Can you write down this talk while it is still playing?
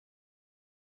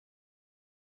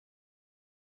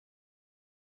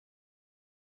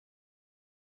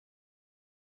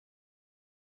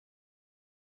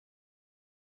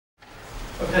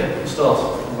Okay, we'll start.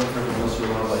 I'll wait for everyone else to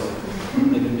arrive later.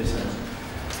 Maybe in a sense.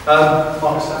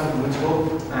 Marcus Stafford from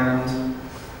Winterval, and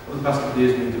over the past couple of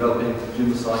years we've been developing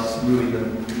Joomla sites, moving them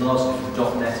largely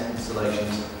from .NET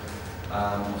installations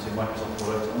to Microsoft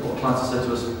product. And a lot of clients have said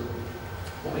to us,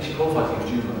 what makes you qualified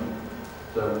to use Joomla?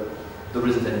 So there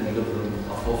isn't anything other than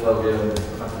our portfolio and the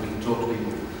fact that we can talk to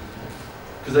people.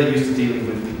 Because they're used to dealing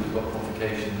with people who've got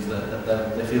qualifications,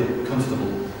 that they feel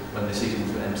comfortable when they see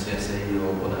someone with MCSE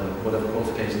or whatever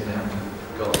qualifications they have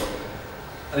got.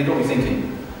 And it got me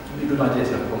thinking, it would be a good idea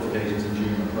to have qualifications in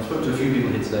Joomla. I've spoken to a few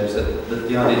people here today who said that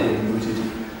the idea has been mooted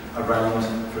around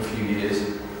for a few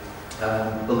years,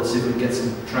 but let's see if we can get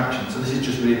some traction. So this is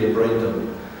just really a brain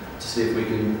dump to see if we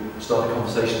can start a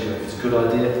conversation here. If it's a good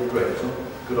idea, great. If it's not a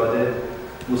good idea,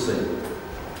 we'll see.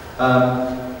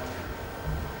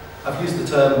 I've used the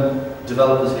term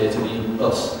developers here to mean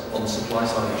us on the supply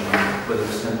side of Joomla, whether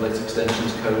it's templates,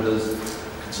 extensions, coders,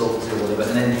 consultancy or whatever,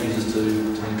 and end users to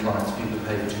mean clients, people who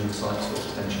pay for Joomla sites or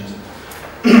extensions.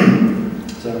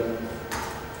 So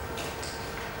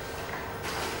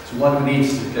why do we need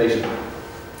certification?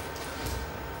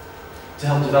 To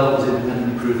help developers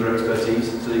independently prove their expertise,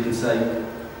 so they can say,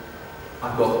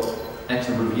 I've got X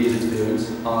number of years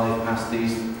experience, I've passed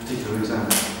these particular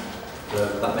exams. So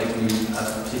that makes me a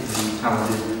particularly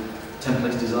talented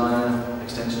templates designer,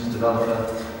 extensions developer,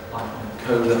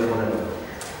 coder, whatever.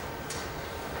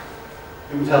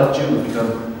 It would help Joomla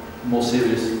become a more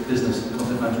serious business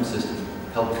content management system,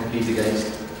 help compete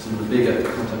against some of the bigger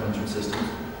content management systems,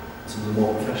 some of the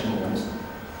more professional ones.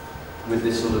 With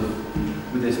this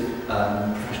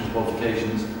professional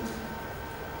qualifications,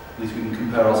 at least we can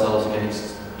compare ourselves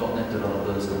against .NET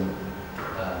developers and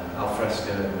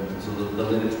Alfresco and sort of the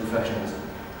Linux professionals.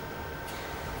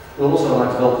 We'll also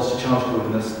allow developers to charge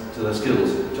according to their skills,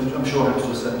 which I'm sure happens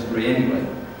to a certain degree anyway,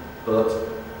 but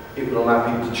it would allow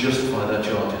people to justify their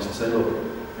charges and say, look,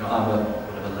 you know, I'm a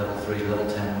whatever, level 3, level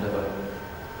 10, whatever.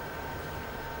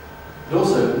 It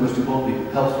also, most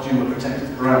importantly, helps Joomla protect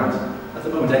its brand. At the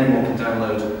moment, anyone can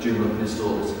download Joomla and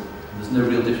install it. And there's no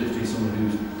real difference between someone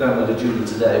who's downloaded Joomla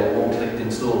today or one-clicked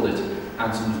installed it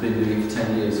and someone who's been doing it for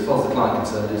 10 years. As far as the client is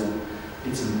concerned,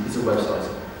 it's a website.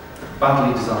 A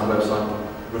badly designed website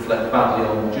will reflect badly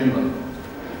on Joomla.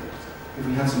 If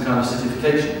we had some kind of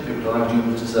certification, it would allow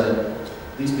Joomla to say,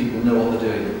 these people know what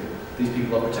they're doing. These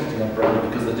people are protecting our brand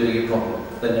because they're doing it properly.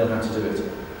 They know how to do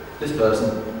it. This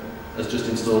person has just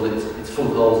installed it. It's full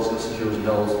of holes, it's got security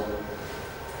holes.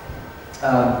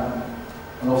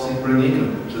 And obviously bring the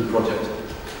income to the project.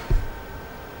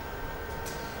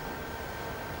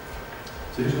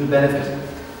 So who's going to benefit?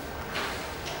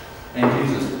 End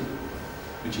users,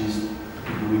 which is the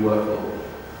people we work for,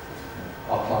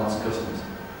 our clients and customers.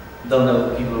 They'll know that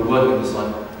the people who are working on the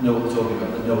site know what they're talking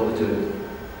about, they know what they're doing.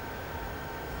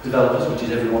 Developers, which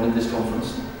is everyone in this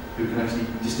conference, who can actually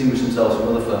distinguish themselves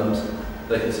from other firms.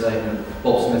 They can say, you know,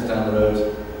 Bob Smith down the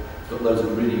road, got loads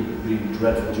of really, really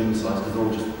dreadful Joomla sites because they're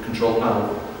all just control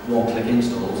panel, one-click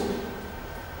installs.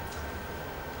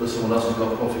 But someone else has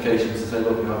got qualifications to say,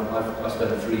 look, you know, I've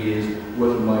spent 3 years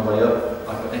working my way up,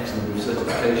 I've got X number of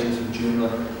certifications from Joomla,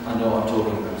 I know what I'm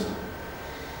talking about.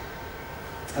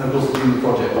 And of course the Joomla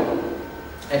project,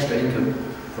 extra income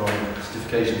from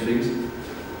certification fees,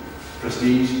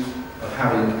 prestige of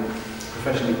having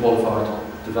professionally qualified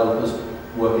developers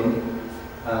working,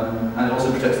 and it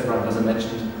also protects the brand, as I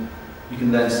mentioned. You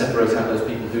can then separate out those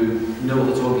people who know what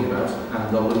they're talking about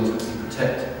and are willing to actually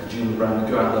protect the Joomla brand and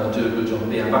go out there and do a good job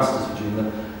and be ambassadors for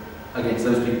Joomla against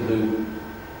those people who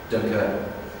don't care.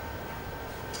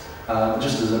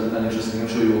 Just as an interesting thing, I'm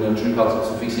sure you all know Drupal's got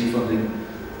some VC funding,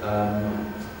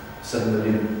 $7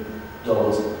 million. I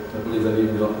believe they've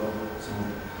even got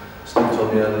some, Steve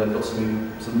told me earlier, they've got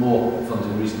some more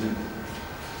funding recently.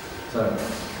 So,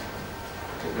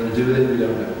 what we're going to do with it, we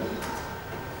don't know.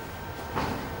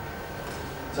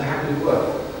 So how can it work?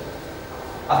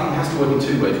 I think it has to work in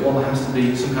two ways. One, there has to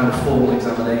be some kind of formal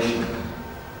examination.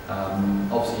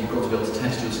 Obviously you've got to be able to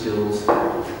test your skills,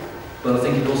 but I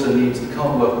think it also needs, it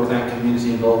can't work without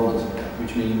community involvement,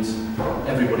 which means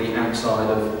everybody outside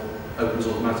of open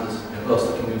source matters, you know, us,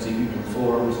 the community, people in the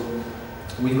forums,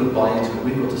 we've got to buy into it.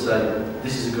 We've got to say,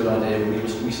 this is a good idea,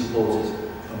 we support it,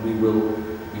 and we will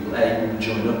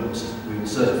join up, we will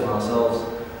certify ourselves.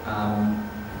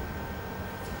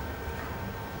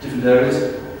 Different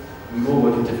areas, we all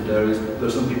work in different areas. There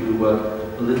are some people who work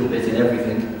a little bit in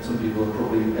everything. Some people are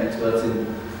probably experts in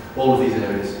all of these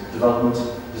areas. Development,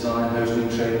 design, hosting,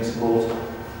 training, support.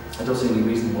 I don't see any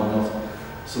reason why not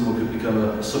someone could become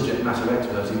a subject matter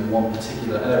expert in one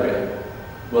particular area,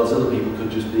 whereas other people could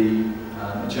just be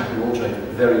a jack of all trades,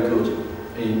 very good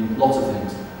in lots of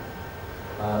things.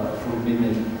 probably be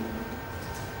me.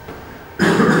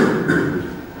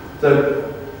 So,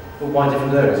 but why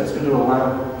different areas? It's going to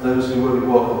allow those who only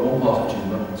work on one part of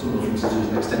Joomla, someone for instance who's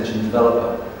an extension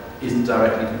developer, isn't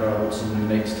directly comparable to someone who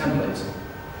makes templates.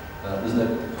 There's no,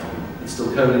 it's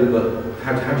still coding, but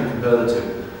how do you compare the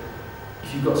two?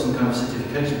 If you've got some kind of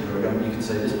certification program, you can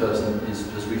say this person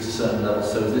has reached a certain level,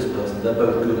 so is this person. They're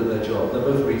both good at their job. They're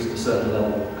both reached a certain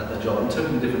level at their job in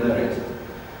totally different areas.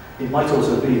 It might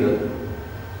also be that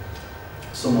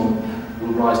someone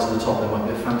will rise to the top. They might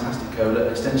be a fantastic coder,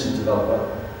 extension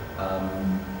developer.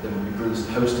 They might be brilliant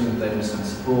at hosting. They understand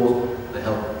support. They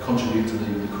help contribute to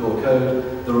the core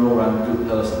code. They're an all-round good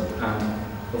person, and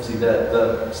obviously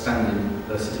their standing,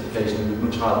 their certification will be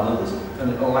much higher than others,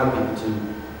 and it will allow them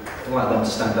to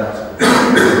stand out.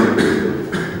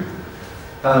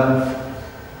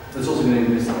 There's also going to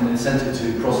be an incentive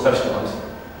to cross-specialise.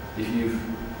 If you've,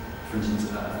 for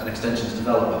instance, an extensions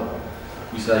developer,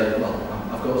 you say, well,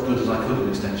 I've got as good as I could at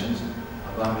extensions.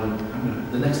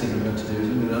 The next thing I'm going to do is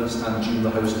I'm going to understand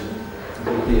Joomla hosting. I'm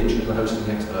going to be a Joomla hosting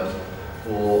expert,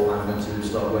 or I'm going to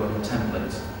start working on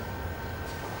templates.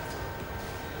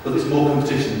 But this more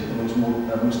competition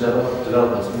amongst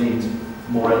developers means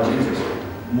more end users.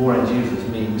 More end users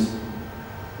means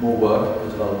more work for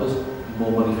developers,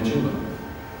 more money for Joomla,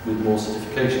 with more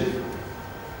certification.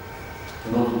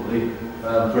 And ultimately,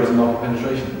 greater market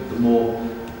penetration. The more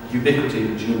ubiquity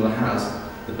that Joomla has,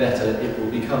 the better it will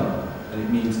become. And it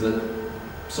means that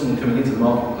someone coming into the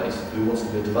marketplace who wants to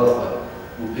be a developer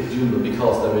will pick Joomla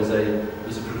because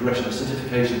there's a progression, a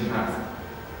certification path,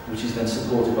 which is then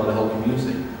supported by the whole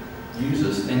community.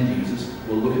 Users, end users,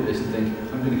 will look at this and think,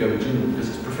 I'm going to go with Joomla because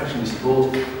it's professionally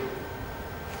supported.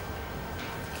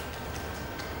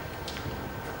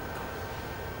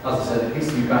 As I said, it needs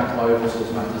to be backed by open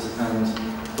source matters and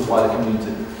the wider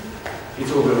community.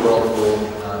 It's all very well for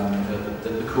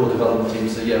the core development team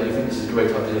to say, yeah, we think this is a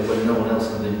great idea, when no one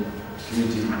else in the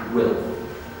community will.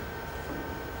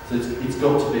 So it's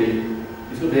got to be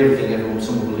everything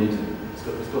someone believes in.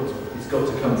 It's got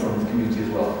to come from the community as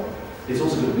well. It's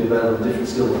also going to be available at different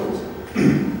skill levels.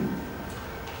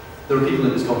 There are people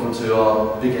at this conference who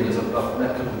are beginners. I've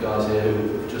met a couple of guys here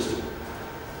who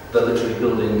they're literally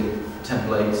building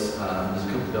templates. There's a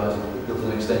couple of guys who built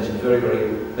an extension, very,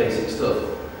 very basic stuff.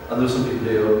 And there are some people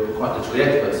who are quite literally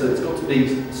experts. So it's got to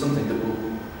be something that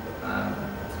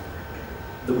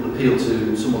will appeal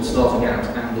to someone starting out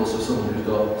and also someone who's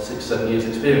got 6-7 years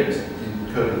experience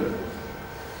in coding.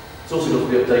 It's also got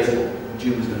to be updated.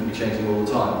 Joomla is going to be changing all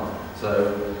the time.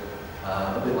 So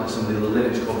a bit like some of the other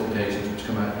Linux qualifications which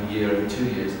come out in a year, every 2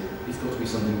 years, it's got to be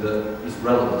something that is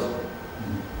relevant.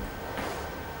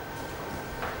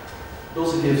 It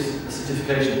also gives a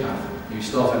certification path. You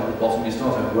start out at the bottom, you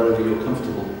start out wherever you're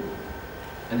comfortable,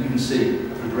 and you can see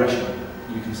a progression.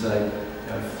 You can say,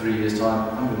 for 3 years' time,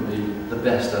 I'm going to be the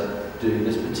best at doing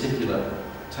this particular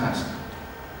task,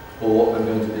 or I'm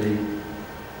going to be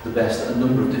the best at a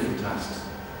number of different tasks.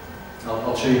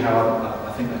 I'll show you how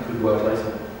I think that could work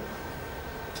later.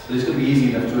 But it's going to be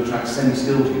easy enough to attract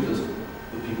semi-skilled users,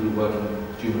 the people who work in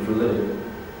Joomla for a living,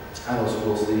 and also, of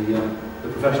course, the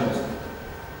professionals.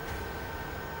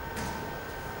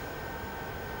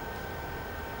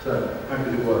 So, how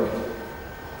could it work?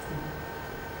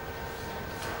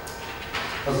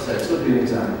 As I said, it's going to be an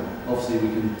exam. Obviously, I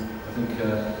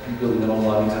think building an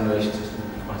online examination system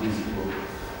would be quite easy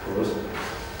for us.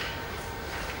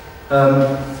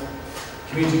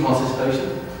 Community participation.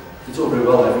 It's all very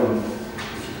well everyone,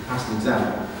 if you can pass an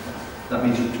exam, that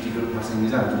means you're pretty good at passing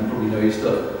exams and you probably know your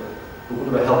stuff. But what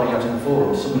about helping out in the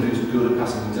forums? Someone who's good at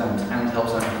passing exams and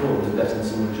helps out in the forums is better than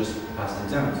someone who just passed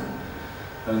exams.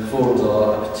 And the forums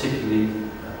are particularly,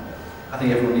 I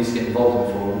think everyone needs to get involved in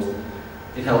the forums.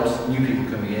 It helps new people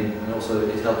coming in, and also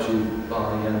it helps you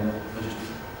by just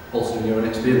bolstering your own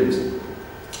experience,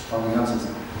 finding answers.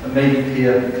 And maybe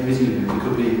peer committee, it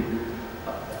could be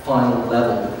final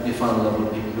level, there could be a final level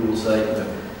of people who will say,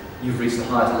 you've reached the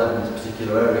highest level in this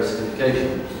particular area of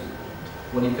certification.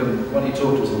 When you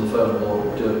talk to us on the phone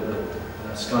or do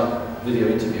a Skype video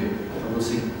interview, and we'll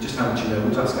see just how much you know.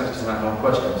 We'll ask some ad-hoc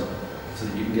questions so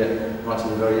that you can get right to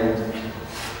the very end.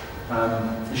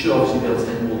 You should obviously be able to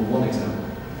take more than one exam.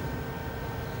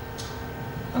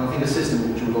 And I think a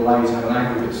system which would allow you to have an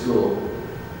aggregate score,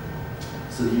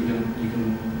 so that you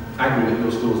can aggregate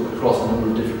your scores across a number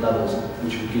of different levels,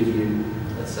 which would give you,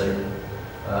 let's say,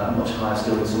 a much higher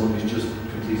skill than someone who's just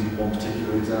completed one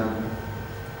particular exam.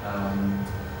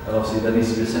 And obviously there needs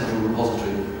to be a central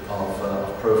repository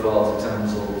of profiles, exam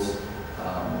results,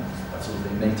 that sort of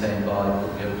thing, maintained by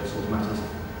the open source matters.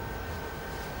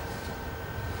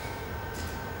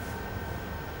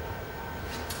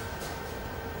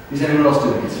 Is anyone else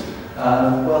doing it?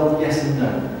 Well, yes and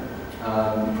no.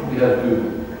 You've probably heard of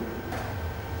Google.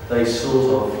 They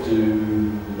sort of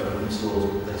do open source,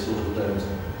 but they sort of don't.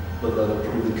 But they're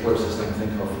probably the closest I can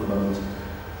think of for the moment.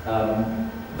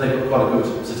 They've got quite a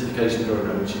good certification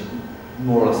program, which is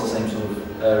more or less the same sort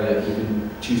of area. You can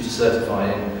choose to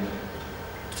certify in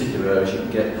particular areas. You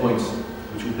can get points,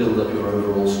 which will build up your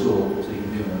overall score, so you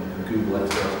can become a Google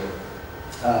expert.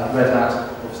 Red Hat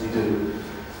obviously do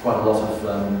quite a lot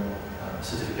of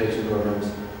certification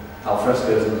programs. Alfresco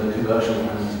is another commercial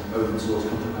and open source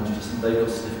content management system. They've got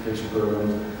certification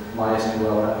programs.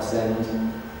 MySQL, Ascend,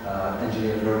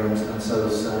 engineering programs, and so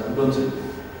is Ubuntu.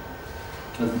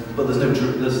 But there's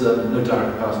no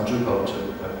direct comparison. Drupal, which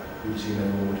I would assume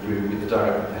everyone would agree with, the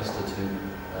direct competitor to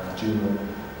Joomla.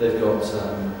 They've got,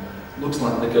 looks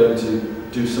like they're going to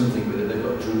do something with it. They've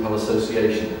got a Drupal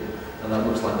association, and that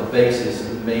looks like the basis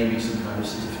of maybe some kind of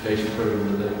certification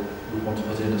program that they would want to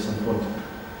put in at some point.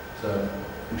 So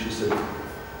we should see.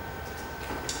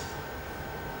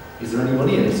 Is there any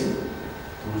money in it?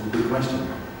 That was a good question.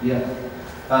 Yeah.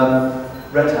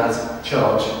 Red Hat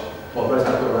charge. Well, Red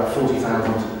Hat got around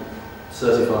 40,000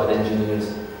 certified engineers,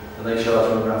 and they charge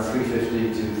them around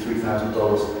 $350 to $3,000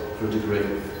 for a degree.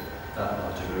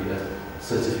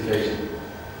 Certification.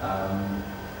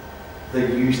 They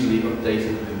usually update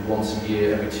it maybe once a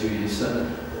year, every 2 years.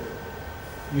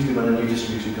 Usually when a new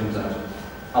distribution comes out.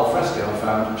 Alfresco, I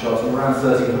found, charges them around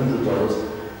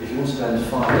 $1,300. If you want to spend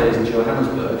 5 days in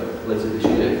Johannesburg later this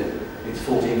year, it's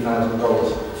 $14,000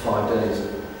 for 5 days.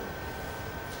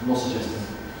 I'm not suggesting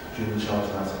Joomla charge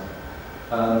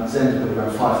that. Zen's got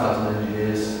around 5,000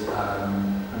 engineers,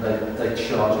 and they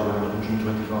charge around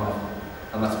 125,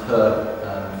 and that's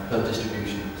per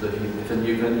distribution. So if a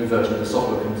new version of the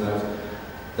software comes out,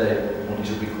 they want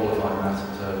you to be qualified on that.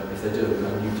 So if they do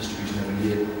a new distribution every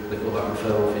year, they've got that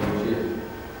referral fee each year.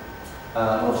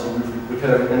 Obviously,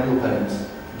 recurring annual payments,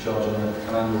 you charge on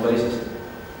an annual basis.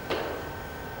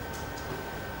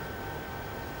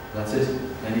 That's it.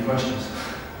 Any questions?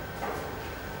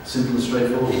 Simple and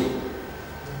straightforward.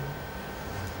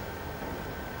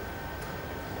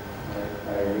 I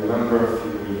remember a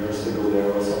few years ago there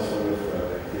was some sort of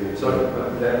activity. Sorry?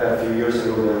 A few years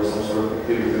ago there was some sort of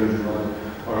activity going on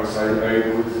our side. Very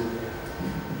good.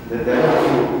 There are a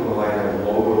few like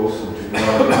logos, which you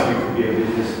could be a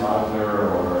business partner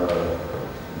or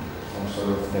some sort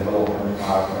of development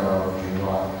partner of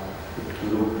Joomla.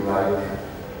 It looked like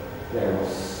there was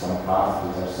some path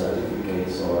with some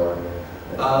certificates or.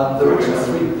 There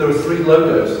are three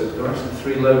logos. There are actually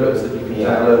three logos that you can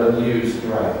download and use,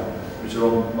 right, which are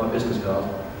on my business card.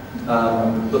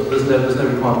 But there's no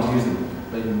requirement to use them.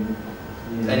 I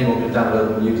mean, anyone can download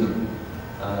them and use them.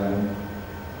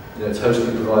 It's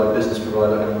hosting provider, business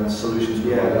provider, and solutions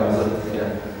provider.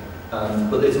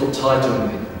 But it's not tied to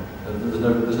anything.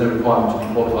 There's no requirement to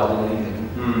be qualified in anything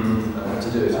to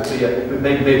do it. So yeah,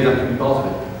 maybe that can be part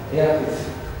of it. Yeah.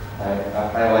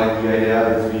 I like the idea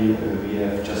that we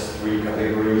have just three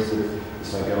categories.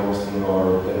 It's like a hosting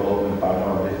or development partner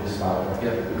or business partner.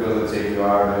 Yeah. Because let's say if you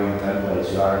are doing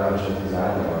templates, you are not just a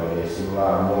designer nowadays, you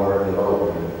are more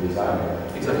development designer.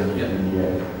 Exactly. Yeah. In the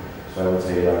end. So I would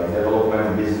say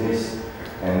development, business,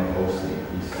 and hosting.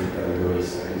 These three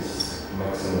categories is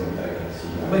maximum that I can see.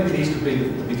 Maybe these could be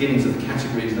the beginnings of the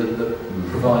categories that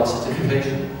provide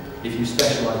certification. If you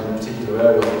specialise in a particular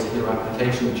area or a particular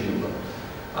application of Joomla.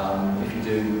 If you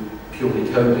do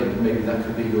purely coding, maybe that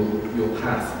could be your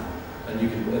path, and you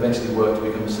could eventually work to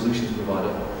become a solutions provider,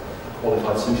 a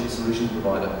qualified solutions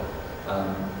provider.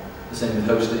 The same with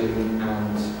hosting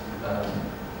and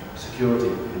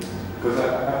security. Because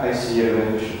I see a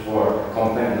benefit for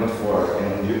company, not for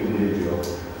an individual.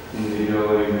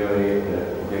 Individually, really,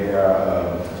 okay, there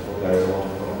are a lot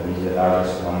of companies that are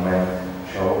just one-man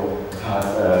show,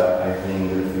 but I think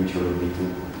the future will be to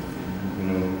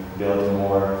build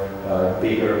more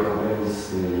bigger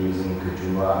companies using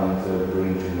Joomla and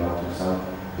bring Joomla to some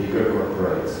bigger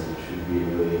corporates, which would be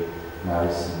really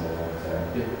nice in the long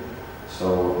term. Yeah. So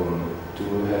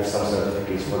to have some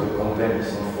certificates for the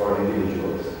companies, not for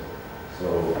individuals. So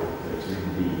that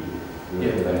would be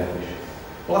really beneficial.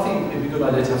 Well, I think it'd be a good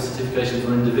idea to have certification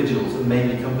for individuals, and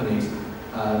maybe companies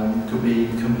could be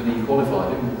company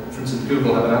qualified. For instance,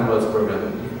 Google have an AdWords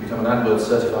program. You can become an AdWords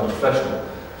certified professional.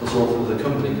 Plus, all the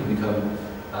company can become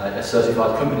a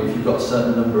certified company if you've got a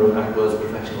certain number of AdWords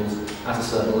professionals at a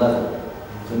certain level.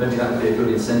 So maybe that would be a good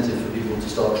incentive for people to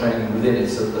start training within it,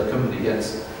 so that their company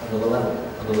gets another level,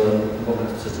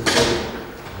 another certification.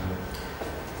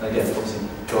 Again, obviously,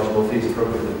 charge more fees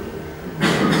appropriately.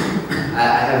 I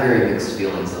have very mixed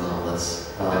feelings on all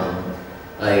this.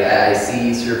 Like I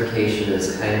see certification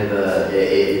as kind of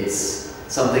it's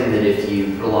something that if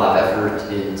you put a lot of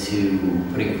effort into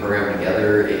putting a program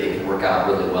together, it can work out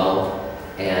really well.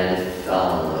 And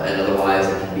and otherwise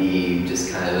it can be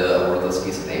just kind of a worthless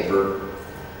piece of paper.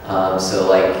 So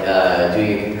like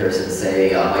doing a comparison,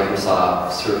 say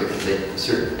Microsoft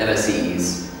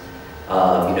MSCs,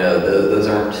 you know, those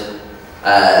aren't,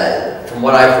 from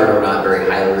what I've heard, are not very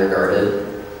highly regarded.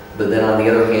 But then on the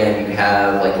other hand, you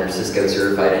have like your Cisco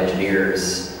certified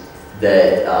engineers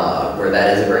that where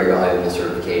that is a very valuable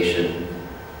certification,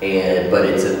 but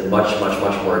it's a much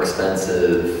more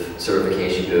expensive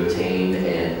certification to obtain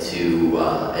and to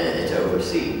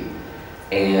oversee.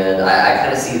 And I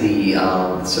kind of see the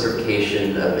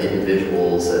certification of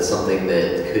individuals as something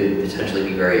that could potentially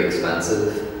be very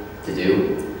expensive to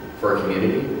do for a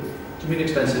community. Do you mean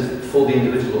expensive for the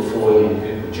individual or for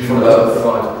For both.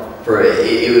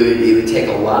 It would take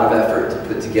a lot of effort to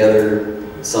put together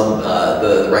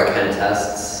the right kind of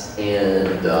tests and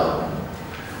the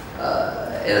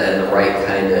right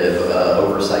kind of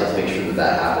oversight to make sure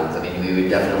that happens. I mean, we would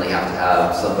definitely have to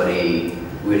have somebody.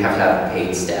 We would have to have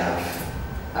paid staff,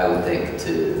 I would think,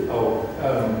 to.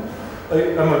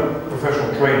 I'm a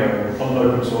professional trainer on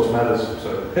open source matters,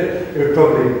 so it would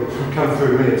probably come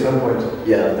through me at some point.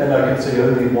 Yeah. And I can see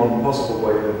only one possible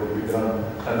way that it would be done,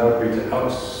 and that would be to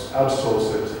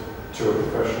outsource it to a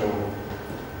professional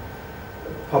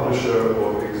publisher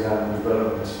or exam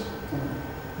development.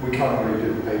 We can't really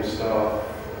do paid staff.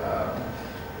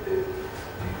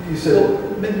 You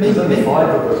said there's only 5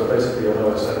 of us basically on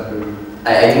OSM who.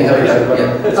 I do have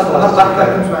that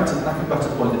comes back to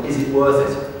the point that is it worth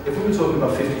it? If we were talking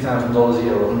about $50,000 a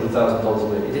year or $100,000 a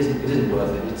year, it isn't worth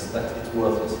it. It's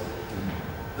worthless.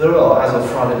 There are, as of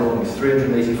Friday morning,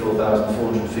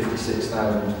 384,456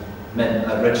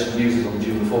 registered users on the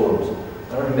Joomla forums.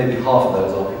 And only maybe half of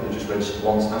those are people who just registered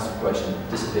once, asked a question,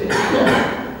 disappeared.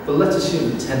 But let's assume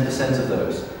that 10% of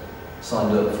those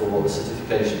signed up for the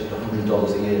certification at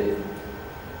 $100 a year.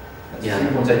 That's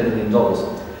 $3.8 million.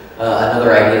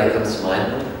 Another idea that comes to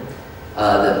mind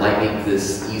that might make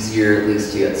this easier, at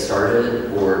least to get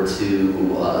started or to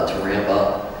ramp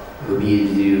up, would be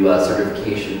to do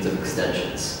certifications of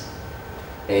extensions.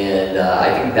 And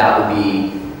I think that would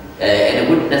be, and it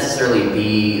wouldn't necessarily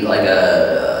be like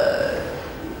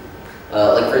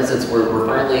like for instance, we're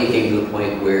finally getting to the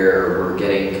point where we're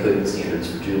getting coding standards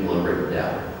for Joomla written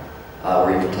down,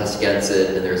 where you can test against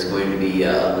it, and there's going to be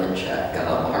a lint check.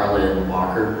 Harlan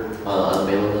Walker on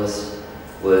the mailing list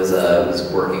was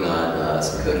working on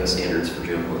some coding standards for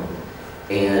Joomla,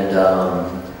 and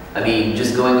I mean,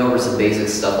 just going over some basic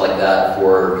stuff like that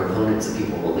for components that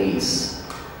people release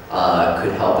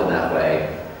could help in that way,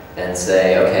 and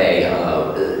say, okay,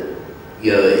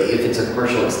 you know, if it's a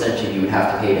commercial extension, you would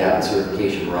have to pay to have the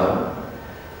certification run.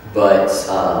 But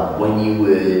when you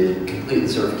would complete the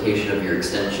certification of your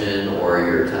extension or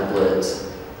your template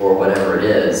or whatever it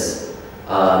is,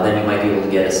 then you might be able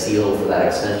to get a seal for that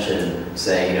extension,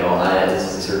 saying, you know, this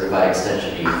is a certified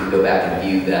extension. You can go back and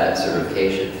view that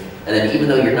certification. And then even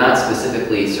though you're not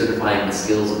specifically certifying the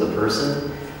skills of the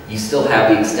person, you still have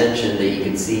the extension that you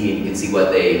can see, and you can see what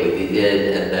they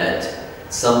did, and that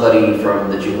somebody from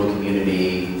the Joomla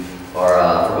community or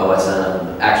from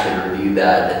OSM actually reviewed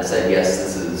that and said, yes,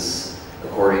 this is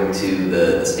according to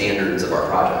the standards of our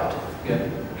project. Yeah.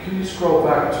 Can you scroll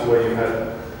back to where you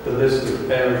had the list of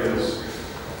areas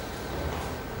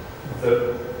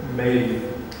that may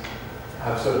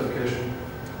have certification?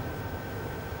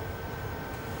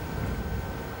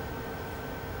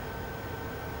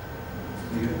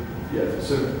 Yeah,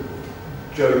 so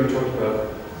Joe, you talked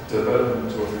about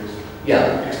development or these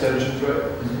extensions, right?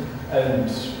 Mm-hmm.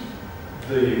 And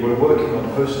we're working on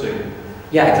hosting.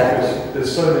 Yeah, exactly.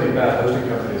 There's so many bad hosting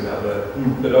companies out there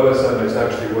that OSM is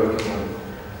actually working on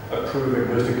approving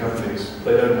hosting companies.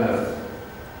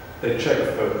 They check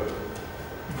for,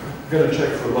 going to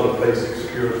check for a lot of basic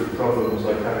security problems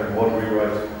like having mod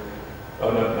rewrite,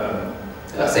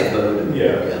 safe mode.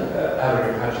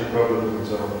 Having Apache problems and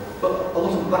so on. But a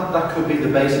lot of that could be the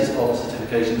basis of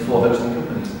certification for hosting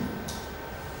companies.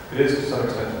 It is to some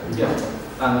extent. Yeah,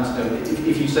 and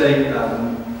if you say,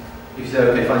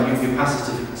 okay, fine, you pass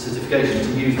the certification to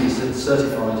use the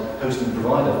certified hosting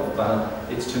provider banner,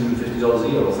 it's $250 a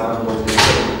year or $1,000 a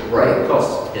year. Right.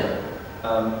 Cost. Yeah.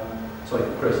 Sorry,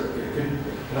 Chris.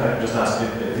 Can I just ask,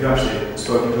 have you actually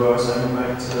spoken to OSM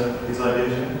about these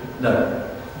ideas yet? No.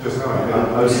 Just now,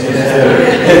 apart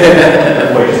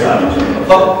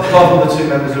from the 2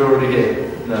 members who are already here.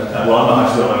 No. Well, I'm not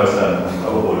actually on OSM, I'm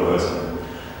on board of OSM.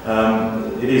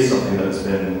 It is something that's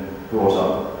been brought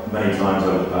up many times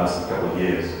over the past couple of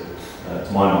years,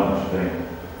 to my knowledge, I think.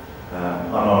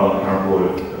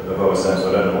 OSM, so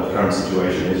I don't know what the current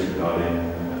situation is regarding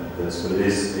this, but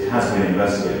it has been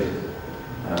investigated.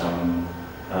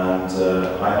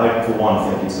 I, for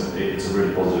one, think it's a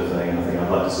really positive thing. I think I'd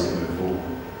like to see it move forward.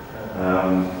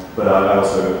 But I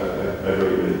also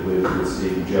agree with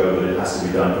Steve and Joe that it has to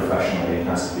be done professionally. It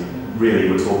has to be,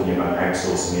 really, we're talking about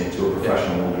outsourcing it to a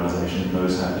professional organisation that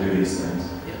knows how to do these things.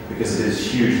 Yeah. Because it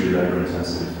is hugely labour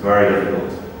intensive. It's very difficult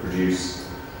to produce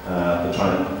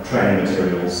the training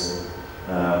materials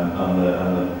and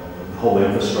the whole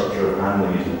infrastructure of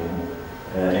handling it all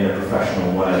in a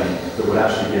professional way that would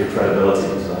actually give credibility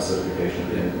to that certification at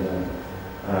the end of the day.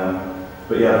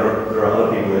 But yeah, there are other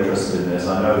people interested in this.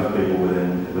 I know that people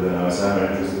within OSM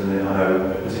are interested in it. I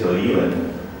know particularly Elin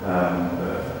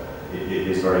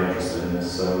is very interested in this.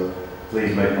 So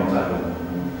please make contact with them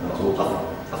and I'll talk to them.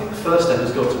 I think the first step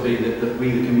has got to be that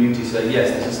we, the community, say,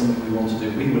 yes, this is something we want to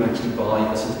do. We would actually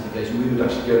buy a certification. We would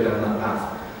actually go down that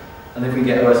path. And if we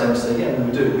get OSM to say, yeah, we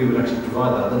would do it, we would actually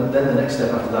provide that. Then the next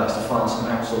step after that is to find some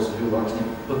outsourcers who will actually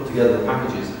put together the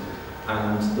packages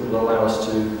and that will allow us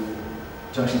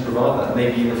to actually provide that.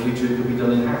 Maybe in the future it could be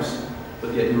done in-house.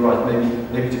 But yeah, you're right,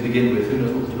 maybe to begin with, who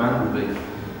knows what the demand will be.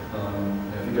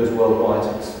 If it goes worldwide,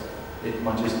 it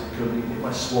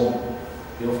might swamp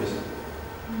the office.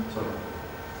 Sorry.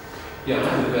 Yeah, I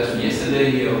have a question. Yesterday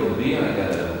here over there, I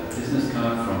got a business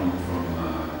card from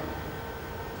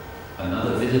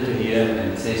another visitor here,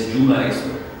 and it says Joomla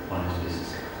expert on his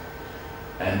business card.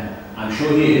 And I'm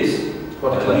sure he is.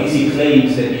 At least he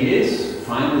claims that he is.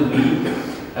 Fine with me.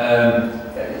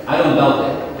 I don't doubt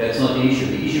that. That's not the issue.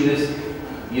 The issue is,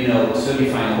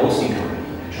 certifying a hosting company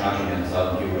and charging them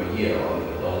 €1,000 a year or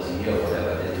dollars a year or whatever.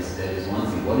 That is one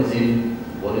thing. What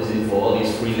is in for all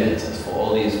these freelancers, for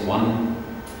all these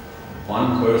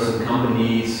one-person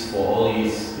companies, for all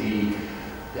these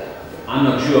I'm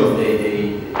not sure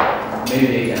maybe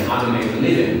they can hardly make a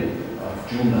living of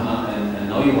Joomla, and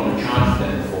now you want to charge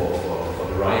them for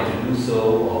the right to do so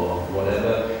or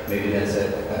whatever. Maybe that's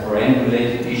a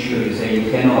brand-related issue. You say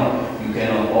you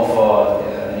cannot offer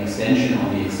an extension on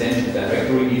the extension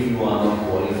directory if you are not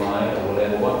qualified or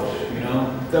whatever.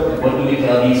 What do we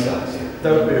tell these guys here?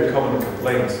 That would be a common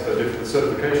complaint, that if the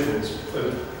certification is,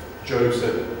 as Joe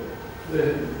said,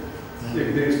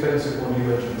 the expensive one you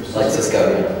mentioned was like Cisco,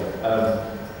 yeah.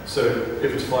 So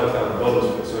if it's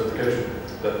 $5,000 for certification,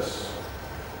 that's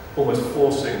almost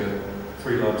forcing the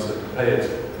freelancer to pay it.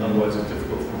 Otherwise, it's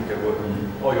difficult for them to get work.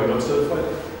 Oh, you're not certified?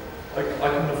 I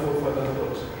can afford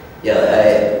 $5,000.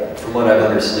 Yeah, from what I've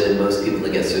understood, most people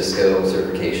that get Cisco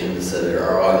certifications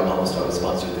are almost always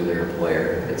sponsored through their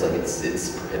employer. It's like it's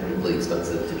prohibitively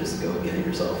expensive to just go and get it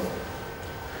yourself.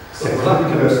 The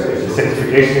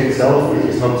certification itself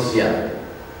is not. Yeah.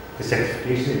 The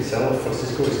certification itself for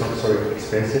Cisco is not so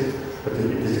expensive, but it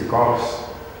is a course,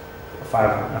 a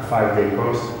 5-day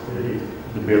course.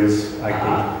 The bill is, I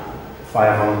think,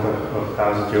 500 or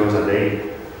 1,000 euros a day.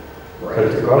 Right.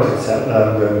 But the course itself,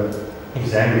 the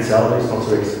exam itself is not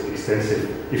so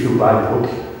expensive. If you buy the book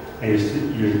and you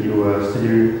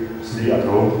study at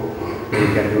home, then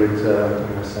you can do it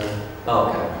yourself. Oh,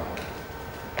 okay.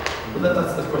 But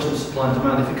that's the question of supply and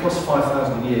demand. If it costs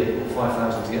 $5,000 a year or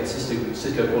 $5,000 to get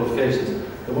Cisco qualifications,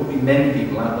 there won't be many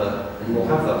people out there who will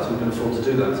have that, who can afford to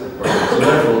do that. So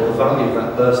therefore, the value of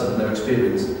that person and their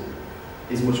experience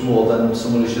is much more than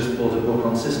someone who's just bought a book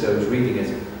on Cisco who's reading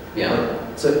it.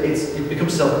 Yeah. So it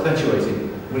becomes self-perpetuating.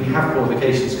 When you have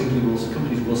qualifications,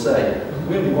 companies will say,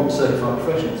 we only want certified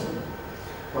professionals.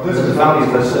 Well, this is the value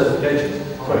of those certifications.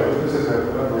 Sorry, but this is a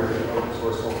collaborative open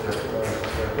source software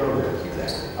project.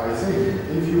 Exactly. I think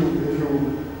if you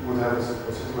would have a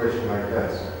situation like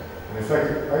that, and in fact,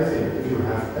 I think if you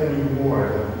have any more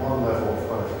than one level of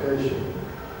qualification,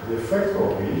 the effect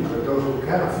will be that those who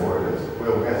can afford it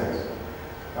will get it.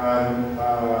 And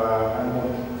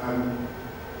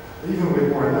even with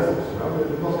more levels,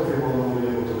 not everyone will be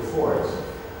able to afford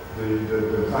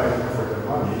the time, effort, and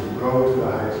money to go to the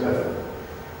highest level.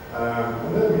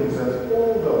 And that means that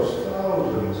all those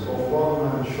thousands of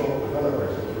one-man shop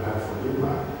developers that you have for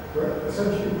Joomla, they're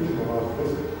essentially putting them out of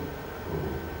business.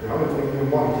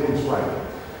 In one clean swipe.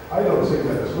 I don't think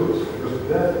that is good, because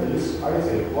that is, I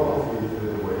think, one of the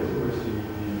ways in which the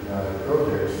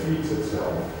project feeds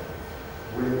itself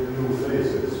with new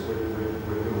faces, with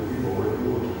new people, with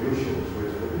new contributions,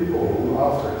 with people who,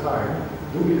 after time,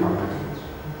 do become experts.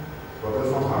 But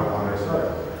that's not how they start.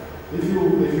 If you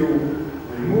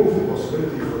remove the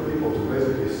possibility for people to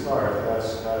basically start as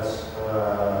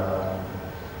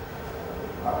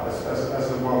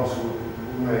the ones who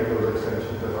make those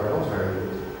extensions that are not very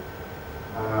good,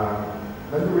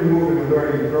 then you're removing a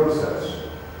learning process,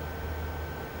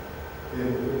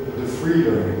 the free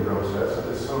learning process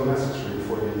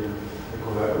a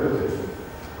collaborative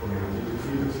community to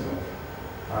feed itself.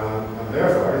 And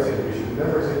therefore, I think we should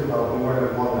never think about more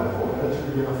than one level, and that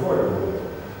should be an affordable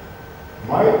level.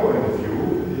 My point of view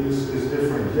is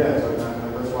different yet, and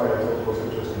that's why I thought it was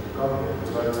interesting to come here,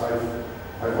 because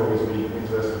I've always been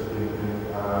interested in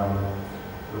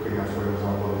looking at, for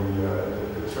example,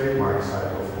 the trademark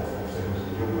side of things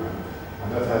in human,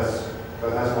 and that has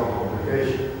one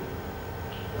complication.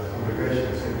 That complication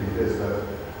is simply this, that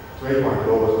trademark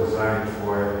law is designed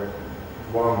for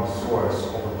one source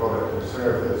of a product or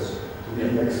service to be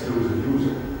exclusive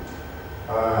user.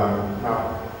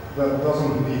 Now, that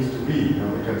doesn't need to be.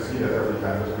 We can see that every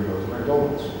time that we go to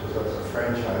McDonald's, because that's a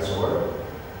franchisor.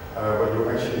 When you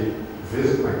actually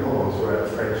visit McDonald's or a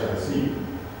franchisee,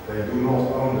 they do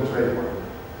not own the trademark.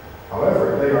 However,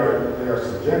 they are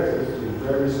subjected to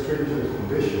very stringent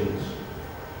conditions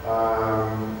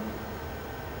on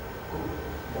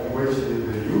which the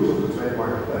use of the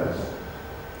trademark depends.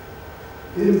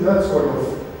 In that sort of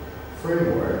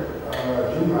framework,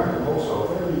 Juma can also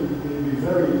be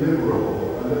very liberal,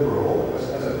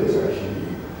 as it is actually,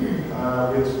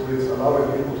 with allowing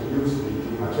people to use the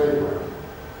Juma trademark,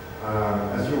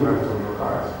 as you have it on your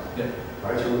card. Yeah.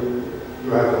 Right? You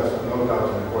have that no doubt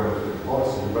in accordance with the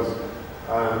policy, but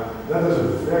that is a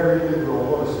very liberal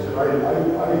policy. And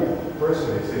I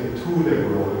personally think too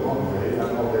liberal in one way,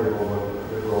 and not liberal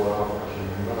enough actually in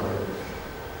another way.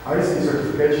 I see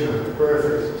certification as a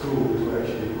perfect tool to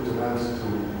actually put an end to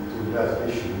that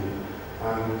issue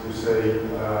and to say,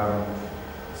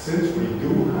 since we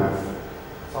do have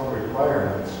some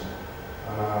requirements,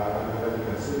 and that you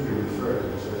can simply refer to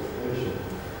the certification,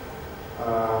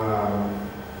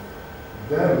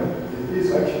 then it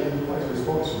is actually quite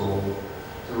responsible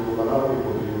to allow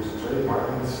people to use the trademark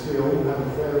and still have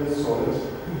very solid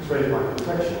trademark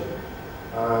protection.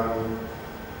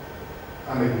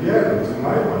 And again, to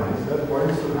my mind, that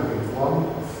points to having one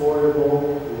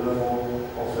affordable level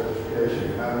of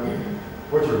certification. And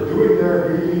what you're doing there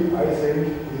really, I think,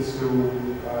 is to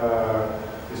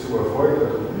avoid the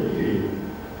really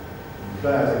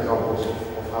bad examples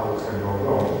of how it can go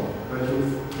wrong, but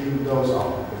you've cleaned those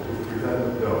up, that you've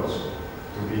prevented those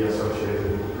to be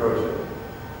associated with the project.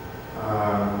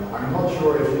 I'm not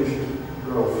sure if you should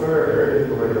go further in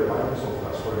the way that Microsoft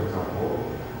does, for example,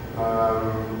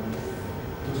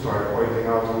 to start pointing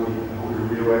out who the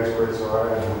real experts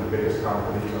are and who the biggest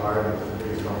companies are, and the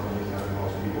biggest companies have the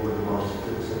most people with the most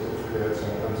certificates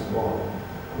and so on.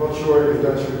 I'm not sure if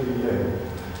that should be the aim.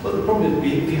 But the problem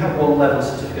is, if you have one level of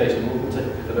certification, we'll take,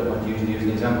 if I don't mind using you as an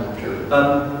example. Sure.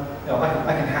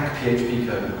 I can hack PHP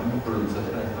code. I'm not brilliant at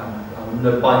it.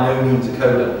 I'm by no means a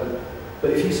coder.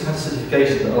 But if you had a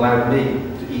certification that allowed me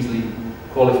to easily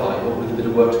qualify, or with a bit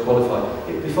of work to qualify,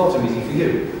 it would be far too easy for you.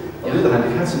 On the other hand,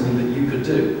 if you had something that you could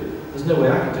do, there's no way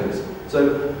I could do it.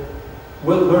 So,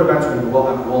 whereabouts would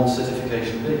that one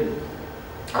certification be?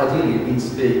 Ideally, it needs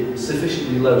to be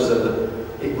sufficiently low so that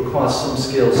it requires some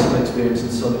skill, some experience,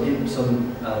 and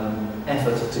some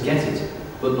effort to get it,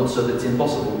 but not so that it's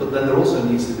impossible. But then there also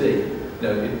needs to be,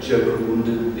 Joe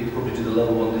could probably do the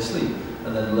level 1 in his sleep,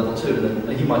 and then level 2, and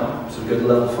then he might sort of go to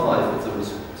level 5 if there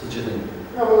was such a thing.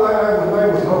 Yeah, well, I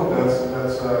would hope that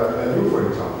you, for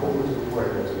example, would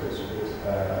work with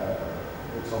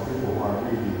some people who are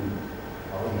really,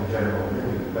 in general,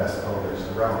 really the best coders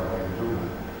around, like you do that.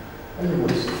 And you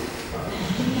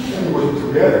would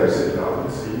together sit down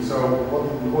and see, so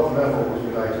what level would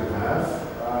you like to have,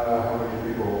 how many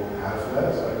people have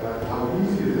that, and how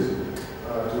easy it is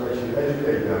to actually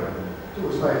educate them to a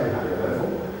slightly higher level.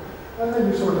 And then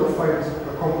you sort of find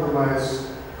a compromise.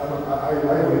 I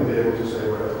wouldn't be able to say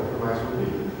where that compromise would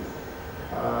be.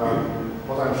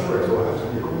 But I'm sure it will have to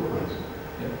be a compromise.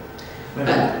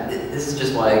 This is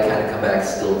just why I kind of come back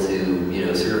still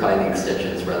to, certify the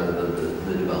extensions rather than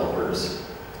the developers.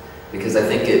 Because I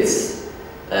think it's,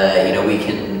 we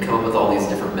can come up with all these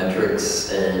different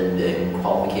metrics and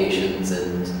qualifications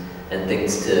and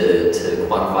things to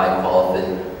quantify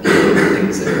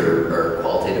things that are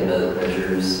qualitative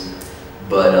measures.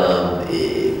 But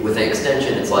with an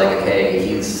extension, it's like, okay,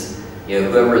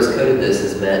 whoever has coded this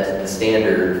has met the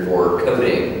standard for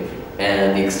coding,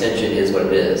 and the extension is what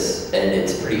it is. And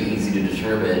it's pretty easy to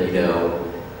determine,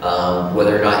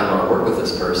 whether or not you want to work with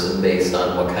this person based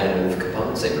on what kind of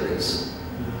components they produce,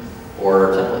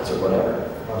 or templates, or whatever.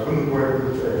 I wouldn't work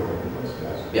with the trademark.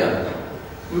 Yeah.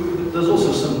 There's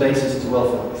also some basis as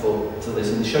well for this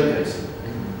in the showcase.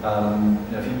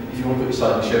 If you want to put your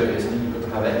site in the showcase, then you've got to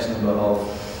have X number of,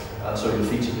 your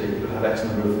feature bit, you've got to have X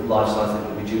number of live sites, they've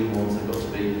got to be June ones, they've got to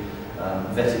be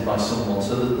vetted by someone.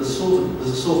 So there's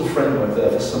a sort of framework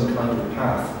there for some kind of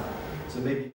path. So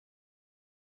maybe